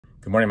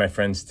Good morning, my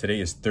friends. Today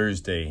is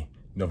Thursday,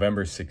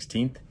 November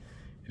 16th.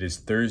 It is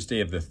Thursday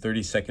of the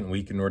 32nd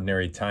week in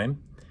Ordinary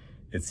Time.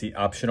 It's the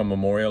optional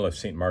memorial of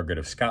St. Margaret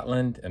of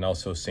Scotland and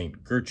also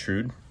St.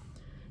 Gertrude.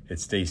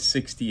 It's day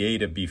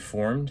 68 of Be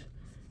Formed.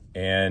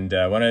 And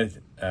I want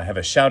to have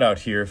a shout out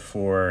here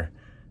for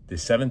the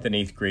 7th and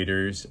 8th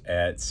graders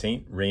at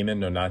St. Raymond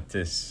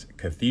Nonatus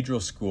Cathedral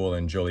School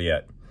in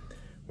Joliet.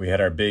 We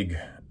had our big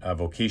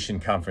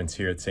vocation conference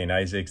here at St.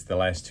 Isaac's the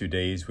last 2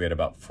 days. We had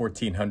about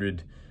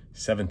 1,400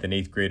 7th and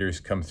 8th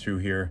graders come through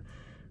here.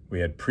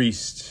 We had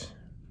priests,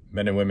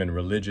 men and women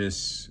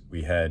religious.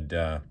 We had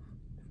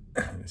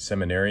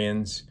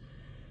seminarians,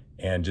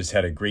 and just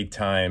had a great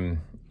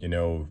time,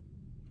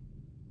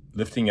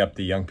 lifting up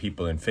the young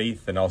people in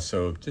faith, and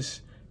also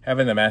just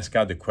having them ask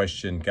God the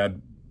question,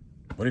 God,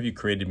 what have you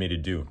created me to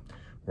do?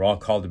 We're all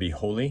called to be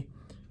holy,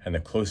 and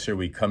the closer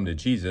we come to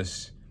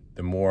Jesus,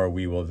 the more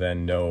we will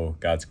then know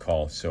God's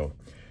call. So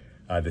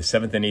the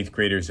 7th and 8th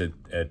graders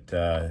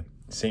at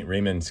St.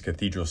 Raymond's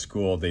Cathedral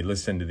School, they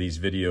listen to these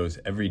videos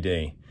every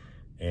day,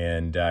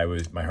 and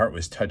my heart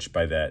was touched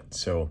by that.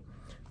 So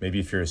maybe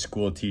if you're a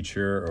school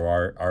teacher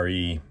or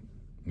RE,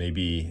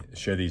 maybe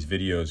share these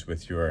videos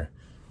with your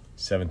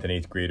 7th and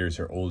 8th graders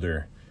or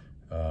older.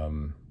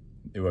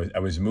 I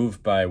was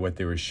moved by what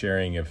they were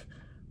sharing of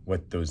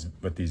what these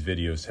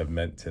videos have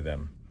meant to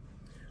them.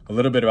 A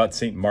little bit about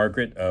St.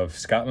 Margaret of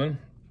Scotland.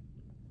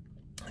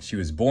 She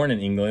was born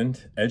in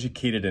England,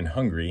 educated in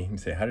Hungary. You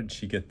say, how did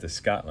she get to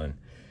Scotland?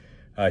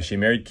 She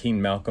married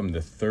King Malcolm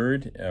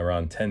III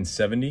around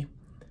 1070.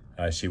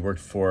 She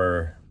worked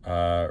for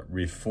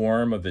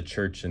reform of the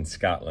church in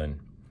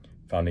Scotland,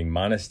 founding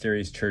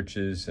monasteries,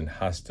 churches, and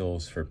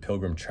hostels for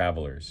pilgrim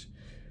travelers.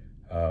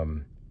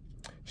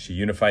 She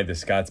unified the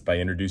Scots by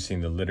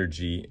introducing the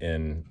liturgy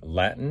in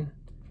Latin,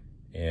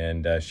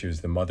 and she was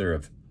the mother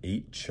of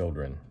 8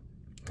 children,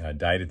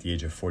 died at the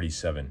age of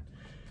 47.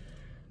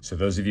 So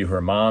those of you who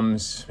are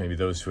moms, maybe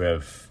those who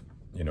have,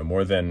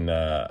 more than,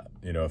 a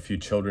few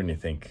children, you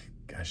think,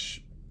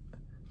 gosh,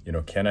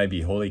 can I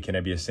be holy? Can I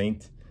be a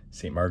saint?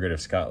 St. Margaret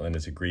of Scotland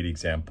is a great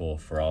example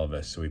for all of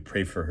us. So we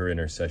pray for her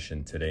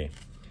intercession today.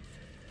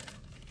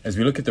 As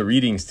we look at the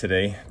readings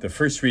today, the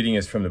first reading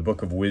is from the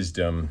Book of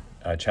Wisdom,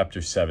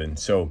 chapter 7.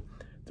 So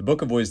the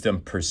Book of Wisdom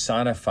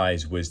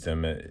personifies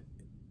wisdom.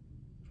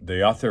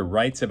 The author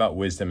writes about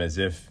wisdom as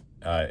if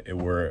it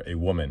were a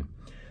woman.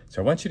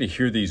 So I want you to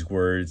hear these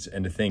words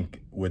and to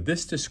think, would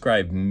this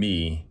describe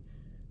me?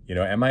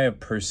 Am I a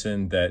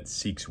person that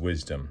seeks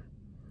wisdom?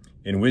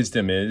 And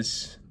wisdom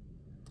is,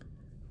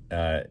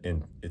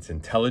 it's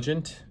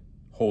intelligent,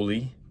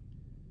 holy,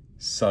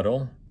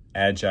 subtle,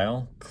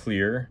 agile,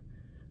 clear,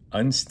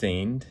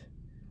 unstained,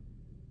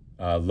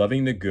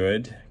 loving the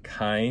good,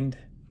 kind,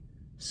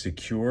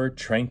 secure,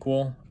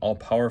 tranquil,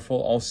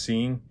 all-powerful,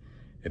 all-seeing.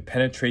 It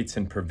penetrates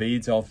and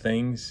pervades all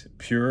things,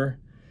 pure,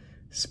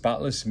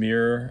 spotless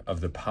mirror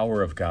of the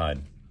power of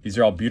God. These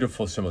are all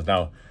beautiful symbols.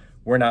 Now,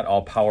 we're not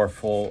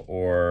all-powerful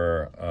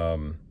or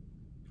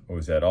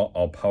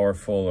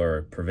all-powerful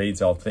or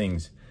pervades all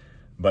things.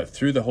 But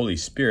through the Holy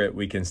Spirit,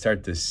 we can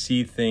start to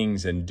see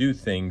things and do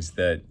things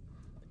that,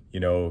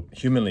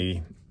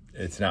 humanly,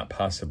 it's not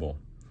possible.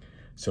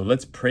 So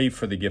let's pray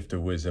for the gift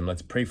of wisdom.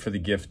 Let's pray for the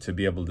gift to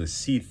be able to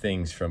see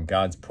things from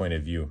God's point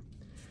of view.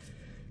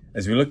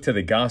 As we look to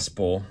the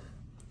gospel,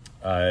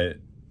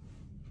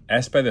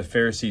 asked by the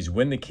Pharisees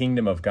when the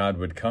kingdom of God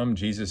would come,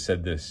 Jesus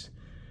said this,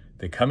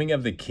 the coming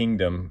of the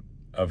kingdom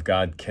of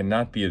God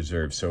cannot be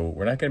observed. So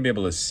we're not going to be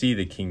able to see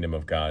the kingdom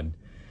of God.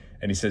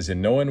 And he says,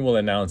 and no one will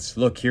announce,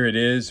 look, here it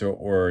is,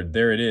 or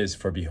there it is,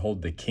 for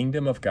behold, the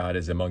kingdom of God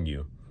is among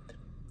you.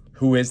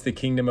 Who is the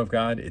kingdom of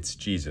God? It's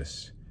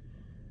Jesus.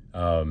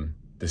 The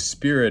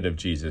Spirit of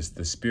Jesus,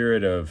 the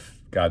Spirit of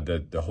God,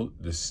 the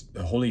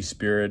Holy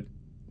Spirit,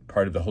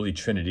 part of the Holy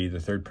Trinity, the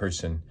third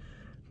person,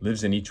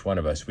 lives in each one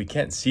of us. We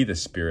can't see the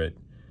Spirit,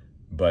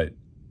 but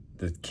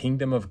the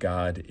kingdom of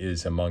God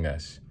is among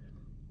us.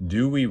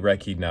 Do we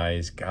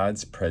recognize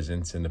God's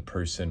presence in the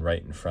person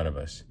right in front of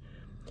us?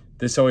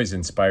 This always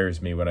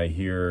inspires me when I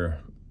hear,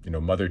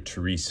 Mother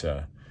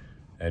Teresa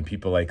and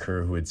people like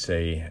her who would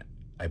say,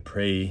 I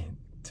pray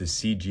to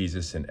see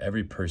Jesus in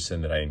every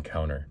person that I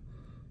encounter.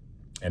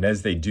 And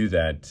as they do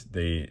that,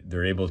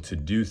 they're able to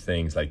do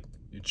things like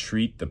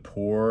treat the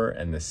poor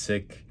and the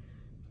sick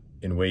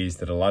in ways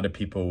that a lot of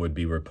people would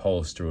be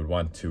repulsed or would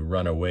want to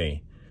run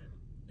away.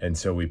 And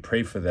so we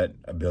pray for that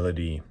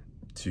ability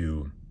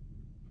to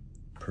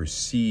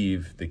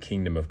perceive the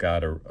kingdom of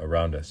God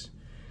around us.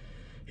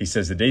 He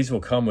says, the days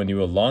will come when you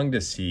will long to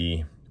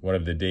see one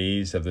of the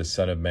days of the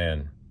Son of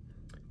Man.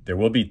 There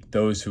will be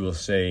those who will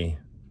say,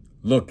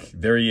 look,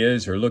 there he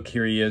is, or look,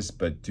 here he is,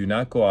 but do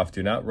not go off,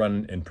 do not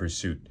run in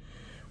pursuit.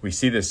 We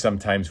see this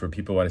sometimes where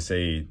people want to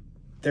say,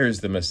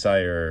 there's the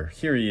Messiah, or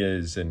here he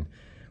is, and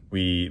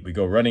we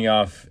go running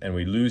off and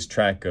we lose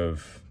track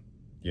of,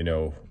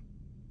 where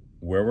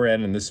we're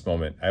at in this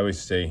moment. I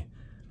always say,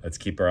 let's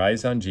keep our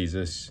eyes on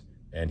Jesus,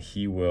 and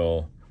he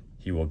will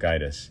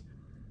guide us.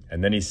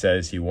 And then he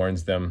says, he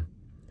warns them,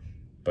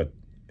 but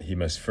he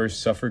must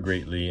first suffer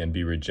greatly and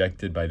be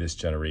rejected by this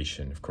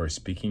generation. Of course,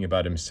 speaking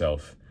about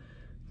himself,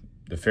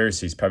 the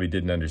Pharisees probably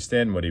didn't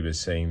understand what he was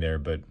saying there,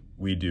 but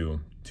we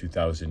do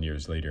 2,000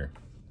 years later.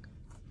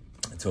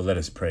 And so let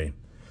us pray.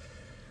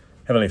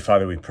 Heavenly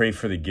Father, we pray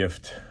for the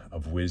gift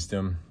of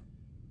wisdom.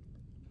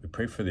 We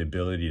pray for the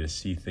ability to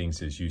see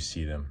things as you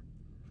see them.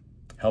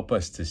 Help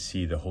us to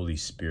see the Holy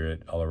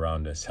Spirit all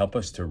around us. Help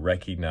us to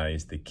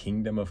recognize the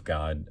kingdom of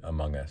God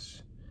among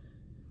us.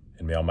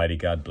 And may Almighty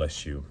God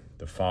bless you,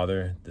 the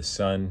Father, the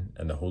Son,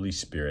 and the Holy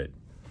Spirit.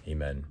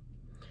 Amen.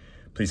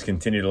 Please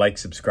continue to like,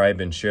 subscribe,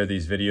 and share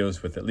these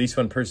videos with at least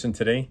one person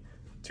today.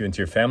 To you and to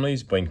your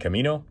families, buen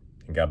camino,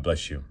 and God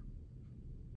bless you.